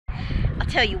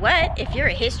tell you what, if you're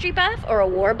a history buff or a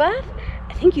war buff,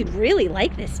 I think you'd really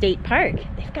like this state park.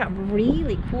 They've got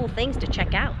really cool things to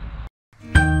check out.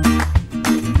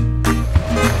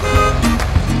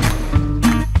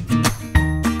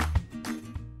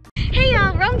 Hey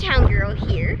y'all, RoamTownGirl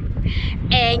here,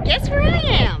 and guess where I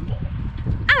am?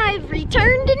 I've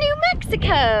returned to New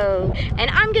Mexico,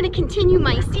 and I'm going to continue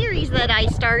my series that I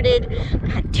started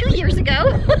 2 years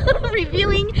ago,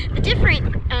 reviewing the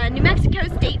different New Mexico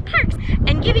state parks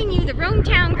and giving you the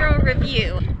RoamTownGirl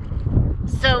review.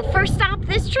 So first stop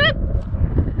this trip,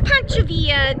 Pancho,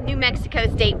 New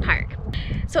Mexico State Park.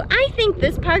 So I think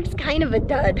this park's kind of a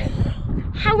dud.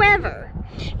 However,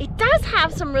 it does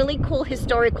have some really cool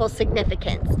historical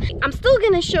significance. I'm still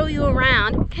going to show you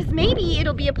around because maybe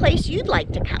it'll be a place you'd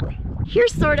like to come.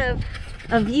 Here's sort of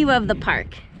a view of the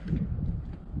park.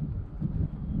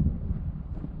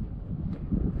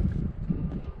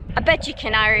 I bet you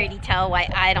can already tell why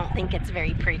I don't think it's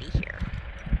very pretty here.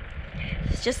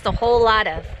 It's just a whole lot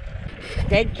of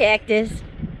dead cactus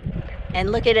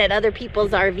and looking at other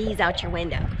people's RVs out your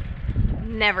window.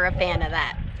 Never a fan of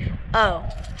that. Oh,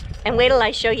 and wait till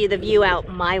I show you the view out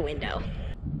my window.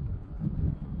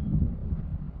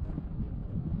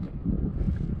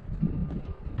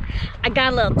 I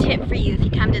got a little tip for you if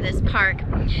you come to this park.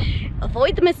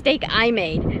 Avoid the mistake I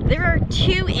made. There are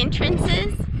 2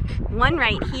 entrances, one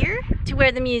right here to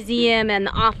where the museum and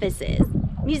the office is.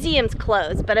 Museum's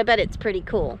closed, but I bet it's pretty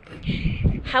cool.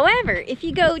 However, if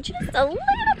you go just a little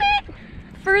bit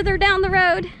further down the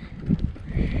road,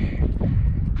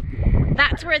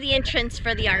 that's where the entrance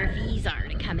for the RVs are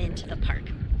to come into the park.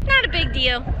 Not a big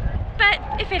deal, but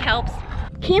if it helps.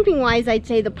 Camping-wise, I'd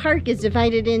say the park is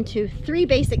divided into 3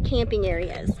 basic camping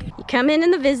areas. You come in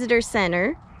the visitor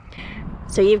center,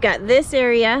 so you've got this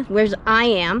area where I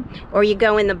am, or you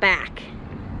go in the back.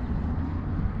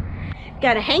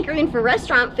 Got a hankering for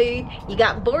restaurant food. You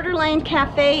got Borderland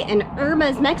Cafe and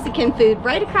Irma's Mexican food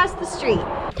right across the street.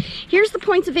 Here's the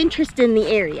points of interest in the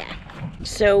area.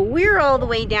 So we're all the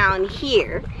way down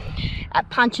here at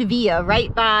Pancho,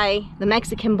 right by the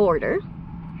Mexican border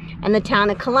and the town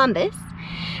of Columbus.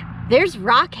 There's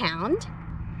Rockhound,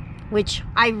 which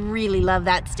I really love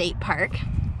that state park.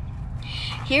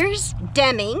 Here's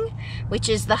Deming, which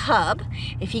is the hub.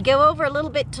 If you go over a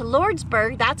little bit to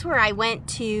Lordsburg, that's where I went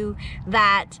to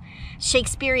that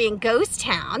Shakespearean ghost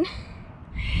town.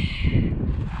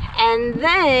 And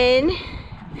then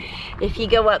if you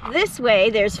go up this way,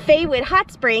 there's Faywood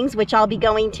Hot Springs, which I'll be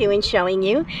going to and showing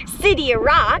you. City of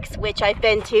Rocks, which I've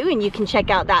been to, and you can check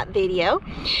out that video.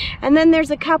 And then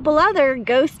there's a couple other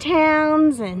ghost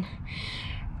towns and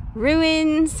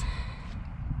ruins.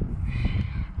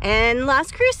 And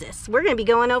Las Cruces. We're going to be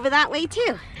going over that way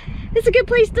too. It's a good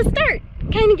place to start.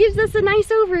 Kind of gives us a nice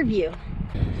overview.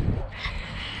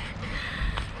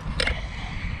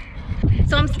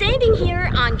 So I'm standing here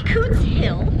on Coots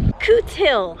Hill. Coots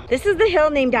Hill. This is the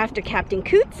hill named after Captain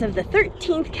Coots of the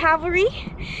 13th Cavalry.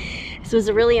 This was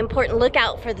a really important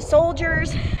lookout for the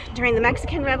soldiers during the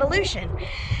Mexican Revolution.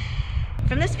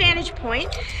 From this vantage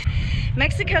point,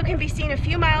 Mexico can be seen a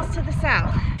few miles to the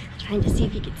south. Trying to see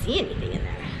if you can see anything in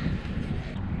there.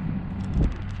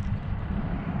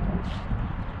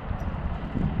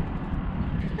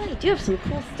 Oh, you do have some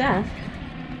cool stuff.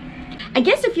 I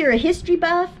guess if you're a history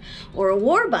buff or a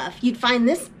war buff, you'd find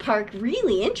this park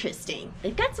really interesting.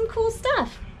 They've got some cool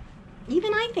stuff.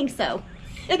 Even I think so.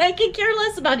 And I could care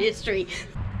less about history.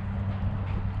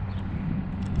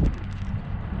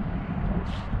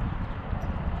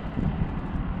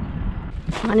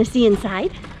 Want to see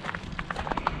inside?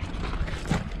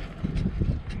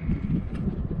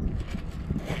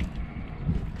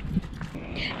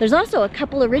 There's also a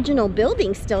couple original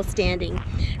buildings still standing.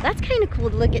 That's kind of cool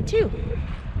to look at too.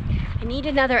 I need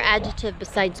another adjective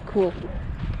besides cool.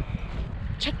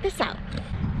 Check this out.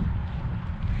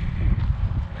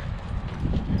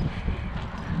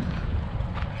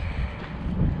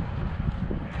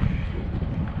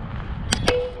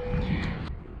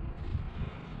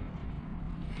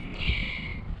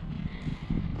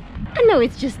 I know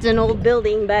it's just an old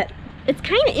building, but it's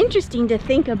kind of interesting to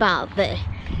think about the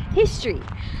history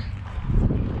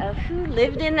of who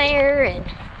lived in there and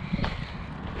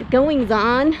the goings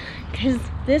on, because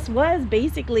this was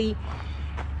basically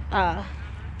a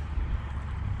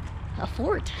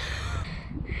fort.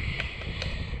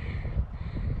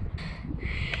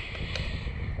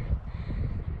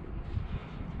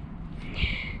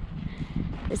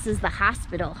 This is the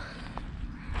hospital.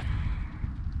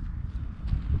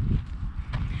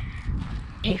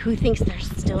 Okay, who thinks there's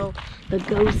still the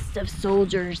ghosts of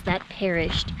soldiers that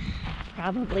perished?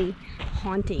 Probably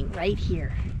haunting right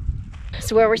here.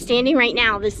 So where we're standing right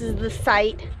now, this is the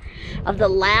site of the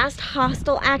last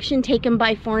hostile action taken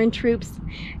by foreign troops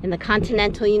in the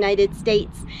continental United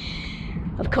States.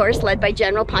 Of course, led by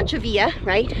General Pancho Villa,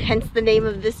 right? Hence the name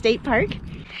of the state park.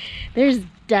 There's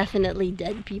definitely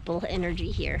dead people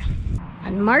energy here.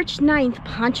 On March 9th,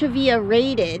 Pancho Villa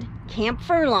raided Camp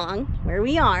Furlong, where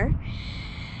we are,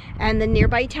 and the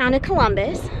nearby town of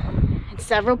Columbus. And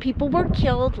several people were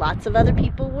killed, lots of other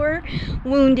people were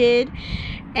wounded,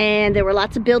 and there were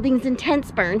lots of buildings and tents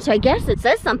burned. So I guess it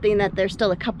says something that there's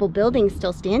still a couple buildings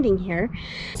still standing here.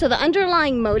 So the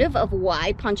underlying motive of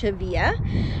why Pancho Villa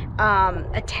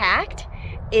attacked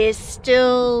is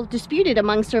still disputed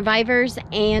among survivors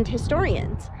and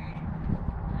historians.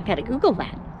 I gotta Google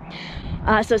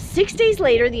that. So 6 days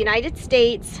later, the United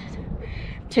States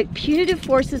took punitive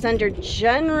forces under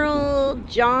General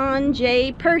John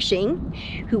J. Pershing,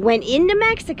 who went into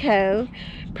Mexico,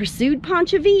 pursued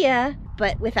Pancho Villa,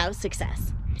 but without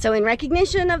success. So in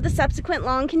recognition of the subsequent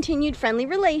long continued friendly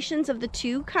relations of the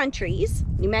two countries,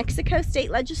 New Mexico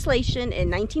state legislation in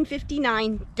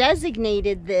 1959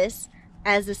 designated this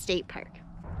as a state park.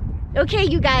 Okay,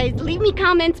 you guys, leave me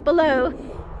comments below.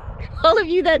 All of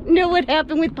you that know what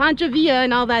happened with Pancho Villa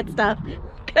and all that stuff,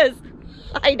 because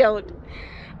I don't.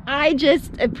 I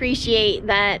just appreciate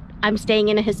that I'm staying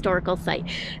in a historical site.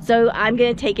 So I'm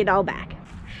gonna take it all back.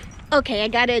 Okay, I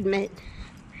gotta admit,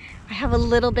 I have a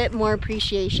little bit more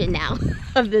appreciation now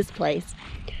of this place.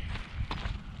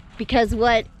 Because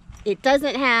what it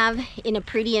doesn't have in a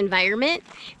pretty environment,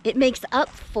 it makes up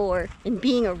for in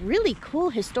being a really cool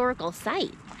historical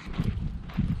site.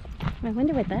 I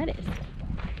wonder what that is.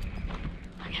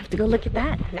 I have to go look at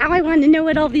that. Now I want to know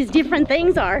what all these different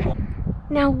things are.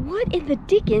 Now what in the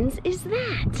dickens is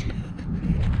that?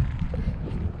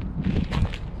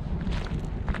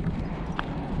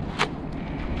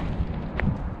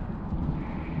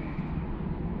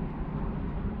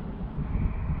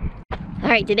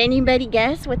 Alright, did anybody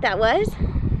guess what that was?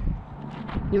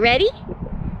 You ready?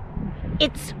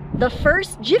 It's the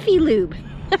first Jiffy Lube.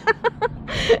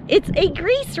 It's a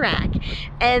grease rack,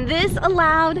 and this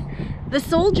allowed the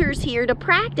soldiers here to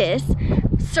practice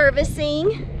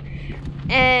servicing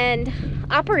and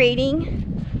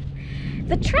operating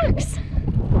the trucks.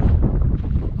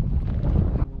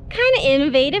 Kind of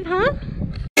innovative, huh?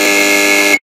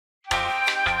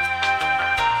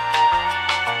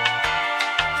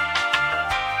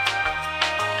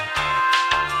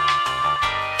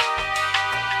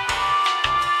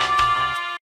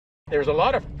 There's a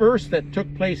lot of firsts that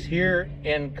took place here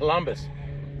in Columbus.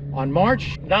 On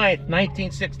March 9th,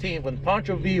 1916, when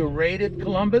Pancho Villa raided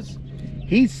Columbus,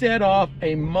 he set off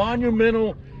a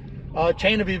monumental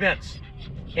chain of events.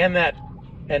 And that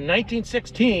in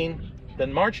 1916,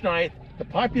 then March 9th, the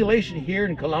population here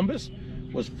in Columbus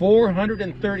was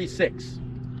 436.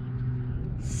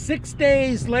 6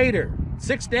 days later,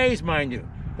 6 days mind you,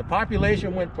 the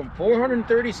population went from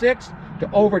 436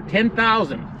 to over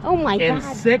 10,000. Oh my God. In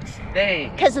 6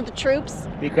 days. Because of the troops?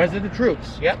 Because of the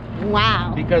troops, yep.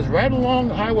 Wow. Because right along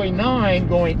Highway 9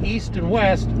 going east and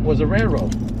west was a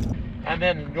railroad. And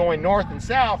then going north and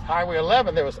south, Highway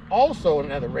 11, there was also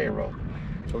another railroad.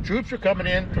 So troops were coming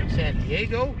in from San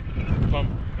Diego,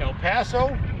 from El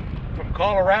Paso, from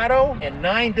Colorado, in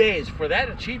 9 days. For that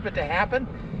achievement to happen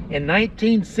in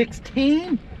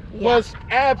 1916 was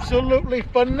absolutely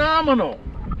phenomenal.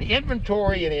 The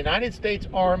inventory in the United States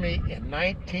Army in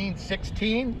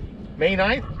 1916, May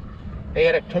 9th, they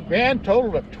had a grand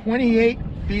total of 28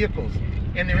 vehicles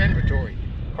in their inventory.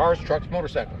 Cars, trucks,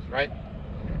 motorcycles, right?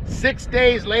 6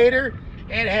 days later,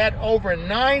 it had over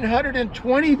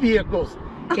 920 vehicles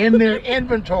in their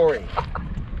inventory.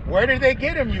 Where did they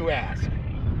get them, you ask?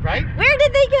 Right? Where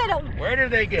did they get them? Where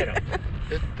did they get them?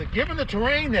 Given the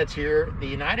terrain that's here, the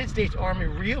United States Army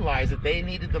realized that they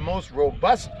needed the most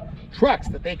robust trucks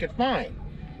that they could find.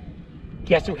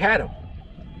 Guess who had them?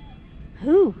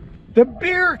 Who? The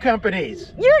beer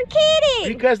companies. You're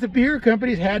kidding! Because the beer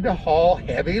companies had to haul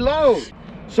heavy loads.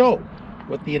 So,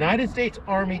 what the United States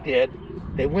Army did,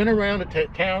 they went around to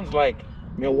towns like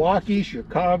Milwaukee,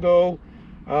 Chicago,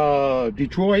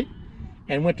 Detroit,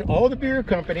 and went to all the beer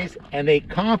companies and they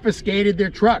confiscated their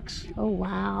trucks. Oh,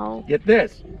 wow. Get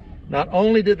this. Not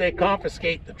only did they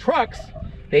confiscate the trucks,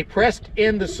 they pressed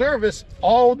into service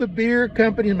all the beer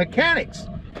company mechanics.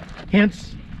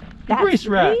 Hence, the grease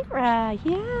rack. Yeah.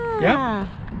 Yep.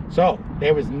 So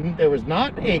there was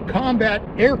not a combat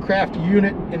aircraft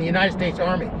unit in the United States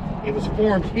Army. It was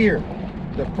formed here,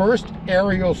 the 1st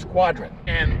Aerial Squadron.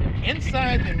 And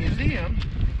inside the museum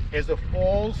is a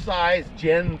full-size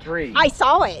Gen 3. I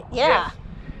saw it, yeah.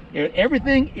 Yes. And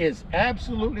everything is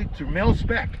absolutely to mil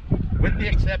spec. with the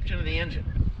exception of the engine.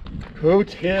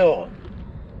 Coots Hill.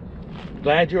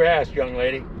 Glad you asked, young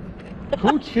lady.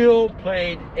 Coots Hill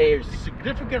played a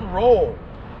significant role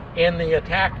in the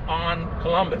attack on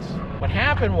Columbus. What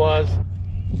happened was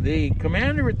the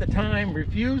commander at the time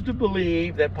refused to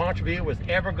believe that Pancho Villa was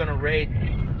ever going to raid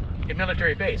a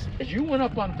military base. As you went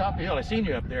up on top of the hill, I seen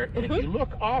you up there, and if you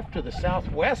look off to the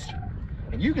southwest,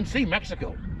 and you can see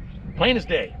Mexico, plain as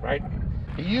day, right?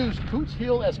 He used Coots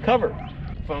Hill as cover.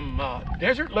 From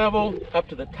desert level up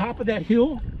to the top of that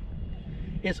hill,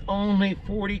 it's only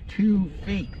 42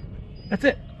 feet. That's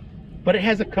it. But it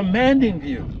has a commanding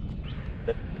view.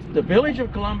 The village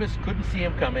of Columbus couldn't see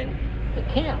him coming. The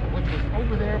camp, which was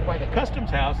over there by the customs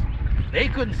house, they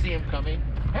couldn't see him coming.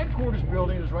 Headquarters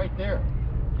building is right there,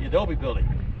 the Adobe building.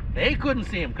 They couldn't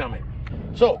see him coming.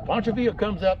 So Pancho Villa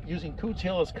comes up using Coots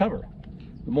Hill as cover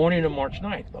the morning of March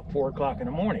 9th, about 4 o'clock in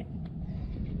the morning.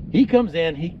 He comes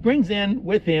in, he brings in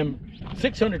with him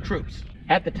 600 troops.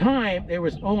 At the time, there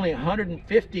was only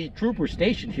 150 troopers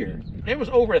stationed here. There was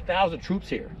over 1,000 troops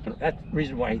here. That's the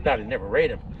reason why he thought he'd never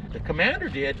raid them. The commander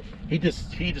did, he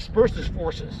dispersed his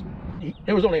forces.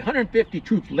 There was only 150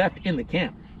 troops left in the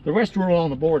camp. The rest were along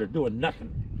the border doing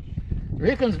nothing.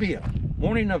 Here comes Villa,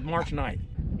 morning of March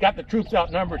 9th. Got the troops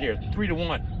outnumbered here,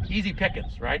 3-1. Easy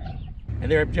pickings, right?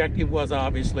 And their objective was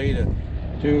obviously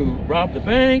to rob the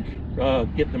bank,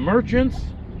 get the merchants,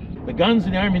 the guns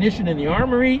and ammunition in the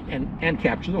armory, and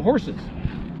capture the horses.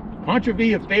 Pancho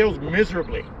Villa fails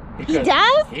miserably. He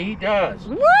does? He does.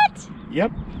 What?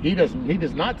 Yep, he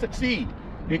does not succeed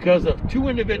because of 2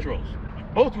 individuals.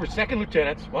 Both were second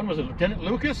lieutenants. One was a Lieutenant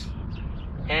Lucas,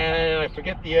 and I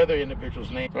forget the other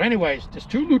individual's name. So anyways, just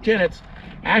 2 lieutenants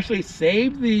actually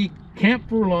saved the Camp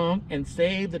Pahrump and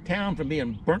saved the town from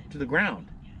being burnt to the ground.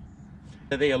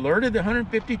 They alerted the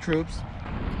 150 troops.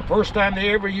 The first time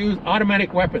they ever used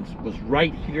automatic weapons was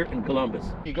right here in Columbus.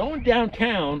 You going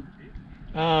downtown,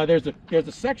 there's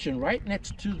a section right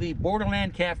next to the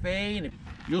Borderland Cafe, and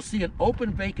you'll see an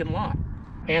open vacant lot.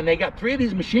 And they got 3 of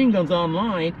these machine guns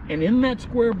online, and in that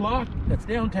square block that's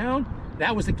downtown,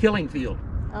 that was the killing field.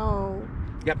 Oh.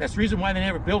 Yep, that's the reason why they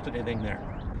never built anything there.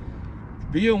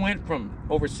 Villa went from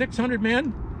over 600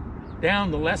 men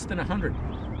down to less than 100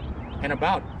 in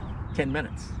about 10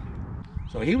 minutes.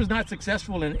 So he was not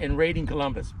successful in raiding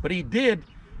Columbus, but he did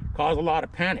cause a lot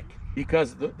of panic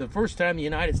because the first time the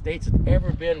United States had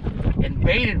ever been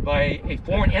invaded by a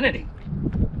foreign entity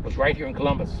was right here in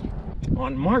Columbus.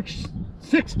 On March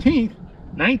 16th,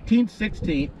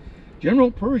 1916,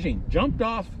 General Pershing jumped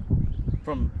off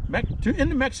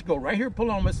into Mexico, right here in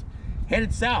Columbus,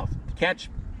 headed south to catch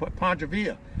Pancho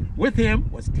Villa. With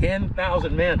him was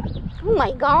 10,000 men. Oh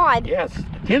my God. Yes,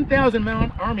 10,000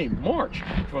 man army marched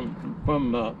from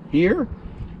here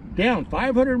down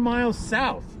 500 miles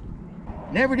south.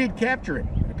 Never did capture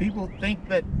him. People think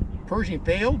that Pershing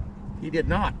failed. He did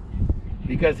not.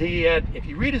 Because he had, if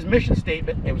you read his mission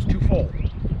statement, it was twofold.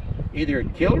 Either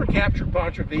kill or capture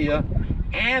Pancho Villa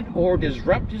and or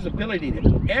disrupt his ability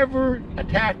to ever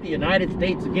attack the United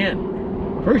States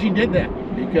again. Pershing did that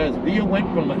because Villa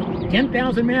went from a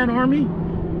 10,000 man army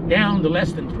down to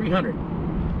less than 300.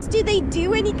 Do they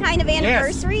do any kind of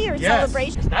anniversary or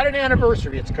celebration? It's not an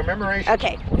anniversary, it's commemoration.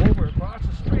 Okay. Over across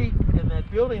the street in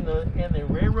that building in the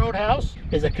railroad house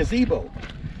is a gazebo.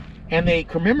 And they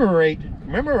commemorate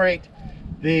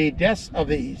the deaths of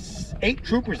these 8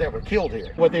 troopers that were killed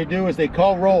here. What they do is they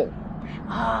call roll.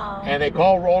 Oh. And they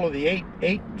call roll of the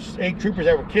eight troopers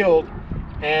that were killed.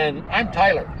 And I'm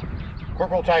Tyler,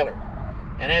 Corporal Tyler.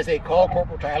 And as they call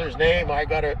Corporal Tyler's name, I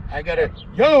gotta,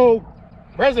 yo,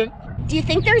 present. Do you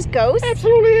think there's ghosts?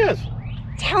 Absolutely is.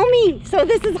 Tell me. So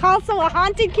this is also a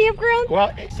haunted campground?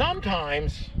 Well,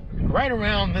 sometimes, right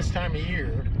around this time of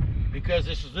year, because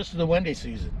this is the windy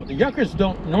season. The yuccas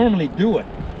don't normally do it,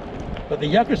 but the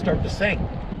yuccas start to sing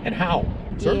and howl.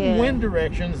 Certain wind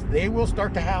directions, they will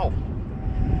start to howl.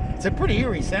 It's a pretty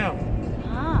eerie sound.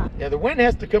 Ah. Yeah, the wind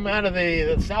has to come out of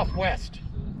the southwest.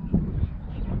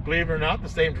 Believe it or not, the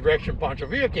same direction Pancho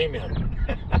Villa came in.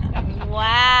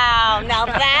 Wow, now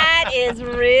that is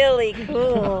really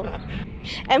cool.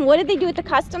 And what did they do at the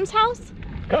customs house?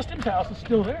 Customs house is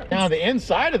still there. Now the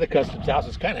inside of the customs house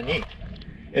is kind of neat.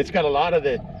 It's got a lot of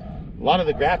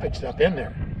the graphic stuff in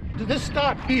there. This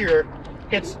stop here,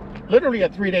 it's literally a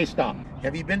 3-day stop.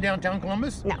 Have you been downtown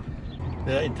Columbus? No.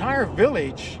 The entire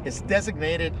village is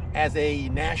designated as a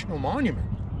national monument.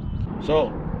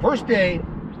 So first day,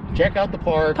 check out the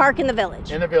park. Park in the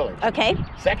village. In the village. Okay.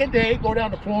 Second day, go down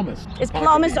to Plumas. Is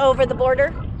Plumas over the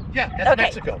border? Yeah, that's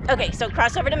Mexico. Okay, so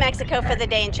cross over to Mexico for the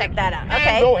day and check that out. And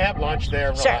Okay. go have lunch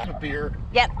there, Sure. have a beer.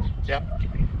 Yep. Yep.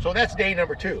 So that's day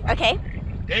number 2. Okay.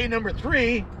 day number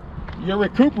 3, you're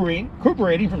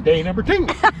recuperating from day number 2.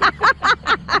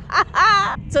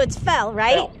 So it's Fel,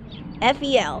 right? Fel.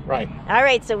 F-E-L. Right. All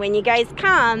right, so when you guys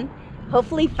come,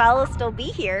 hopefully Fel will still be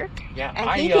here. Yeah.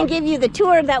 And he can give you the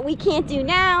tour that we can't do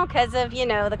now because of, you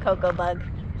know, the cocoa bug.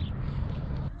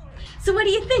 So what do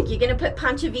you think? You're going to put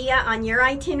Pancho Villa on your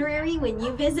itinerary when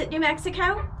you visit New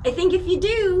Mexico? I think if you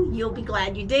do, you'll be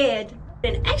glad you did.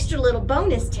 An extra little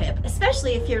bonus tip,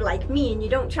 especially if you're like me and you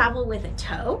don't travel with a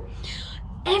tow,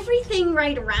 everything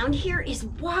right around here is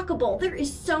walkable. There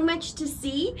is so much to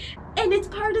see, and it's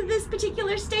part of this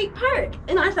particular state park.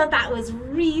 And I thought that was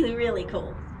really, really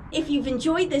cool. If you've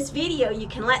enjoyed this video, you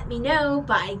can let me know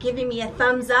by giving me a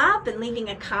thumbs up and leaving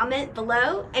a comment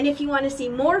below. And if you want to see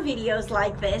more videos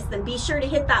like this, then be sure to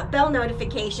hit that bell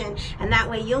notification, and that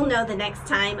way you'll know the next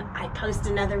time I post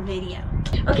another video.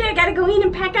 Okay, I gotta go in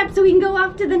and pack up so we can go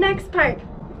off to the next park.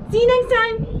 See you next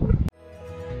time.